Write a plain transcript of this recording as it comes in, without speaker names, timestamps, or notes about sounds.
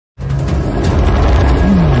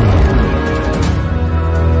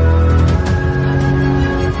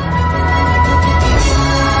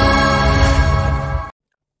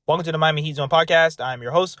Welcome to the Miami Heat Zone podcast. I'm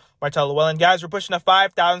your host, Martel Llewellyn. Guys, we're pushing to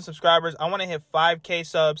 5,000 subscribers. I want to hit 5K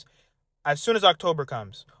subs as soon as October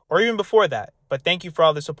comes, or even before that. But thank you for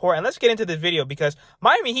all the support. And let's get into this video because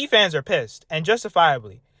Miami Heat fans are pissed, and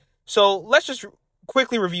justifiably. So let's just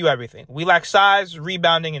quickly review everything. We lack size,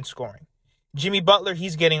 rebounding, and scoring. Jimmy Butler,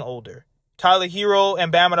 he's getting older. Tyler Herro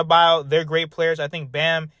and Bam Adebayo, they're great players. I think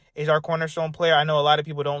Bam is our cornerstone player. I know a lot of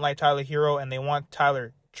people don't like Tyler Herro and they want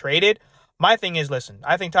Tyler traded. My thing is, listen,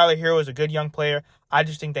 I think Tyler Herro is a good young player. I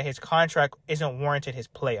just think that his contract isn't warranted his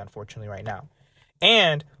play, unfortunately, right now.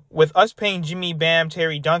 And with us paying Jimmy, Bam,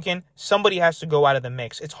 Terry, Duncan, somebody has to go out of the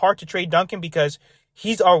mix. It's hard to trade Duncan because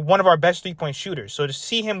he's one of our best three-point shooters. So to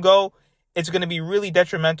see him go, it's going to be really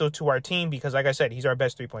detrimental to our team because, like I said, he's our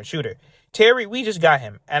best three-point shooter. Terry, we just got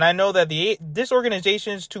him. And I know that this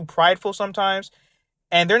organization is too prideful sometimes,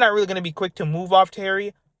 and they're not really going to be quick to move off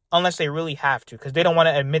Terry unless they really have to, because they don't want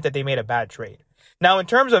to admit that they made a bad trade. Now, in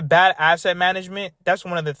terms of bad asset management, that's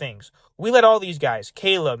one of the things. We let all these guys,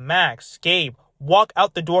 Caleb, Max, Gabe, walk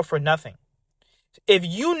out the door for nothing. If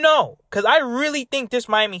you know, because I really think this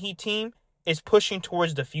Miami Heat team is pushing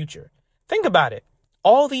towards the future. Think about it.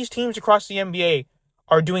 All these teams across the NBA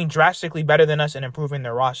are doing drastically better than us and improving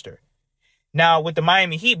their roster. Now, with the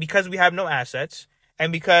Miami Heat, because we have no assets,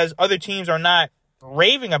 and because other teams are not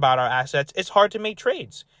raving about our assets, it's hard to make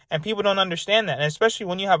trades. And people don't understand that. And especially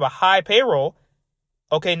when you have a high payroll,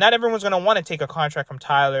 okay, not everyone's going to want to take a contract from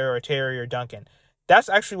Tyler or Terry or Duncan. That's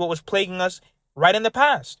actually what was plaguing us right in the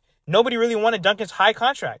past. Nobody really wanted Duncan's high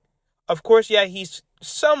contract. Of course, yeah, he's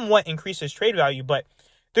somewhat increased his trade value, but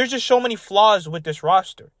there's just so many flaws with this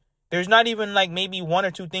roster. There's not even like maybe one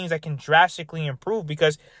or two things that can drastically improve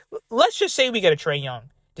because let's just say we get a Trae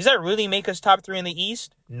Young. Does that really make us top 3 in the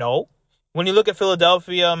East? No. When you look at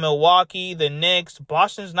Philadelphia, Milwaukee, the Knicks,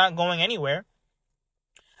 Boston's not going anywhere.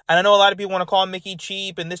 And I know a lot of people want to call Mickey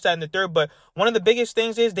cheap and this, that, and the third, but one of the biggest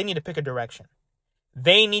things is they need to pick a direction.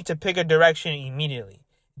 They need to pick a direction immediately.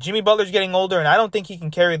 Jimmy Butler's getting older, and I don't think he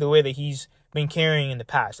can carry the way that he's been carrying in the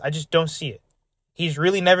past. I just don't see it. He's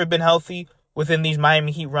really never been healthy within these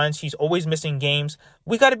Miami Heat runs. He's always missing games.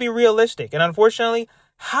 We got to be realistic. And unfortunately,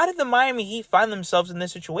 how did the Miami Heat find themselves in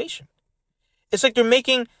this situation? It's like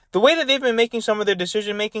the way that they've been making some of their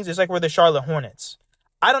decision makings is like we're the Charlotte Hornets.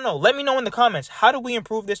 I don't know. Let me know in the comments. How do we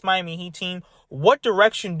improve this Miami Heat team? What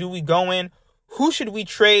direction do we go in? Who should we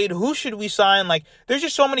trade? Who should we sign? Like, there's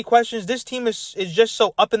just so many questions. This team is just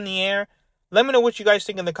so up in the air. Let me know what you guys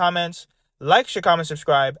think in the comments. Like, share, comment,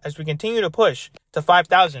 subscribe as we continue to push to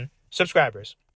 5,000 subscribers.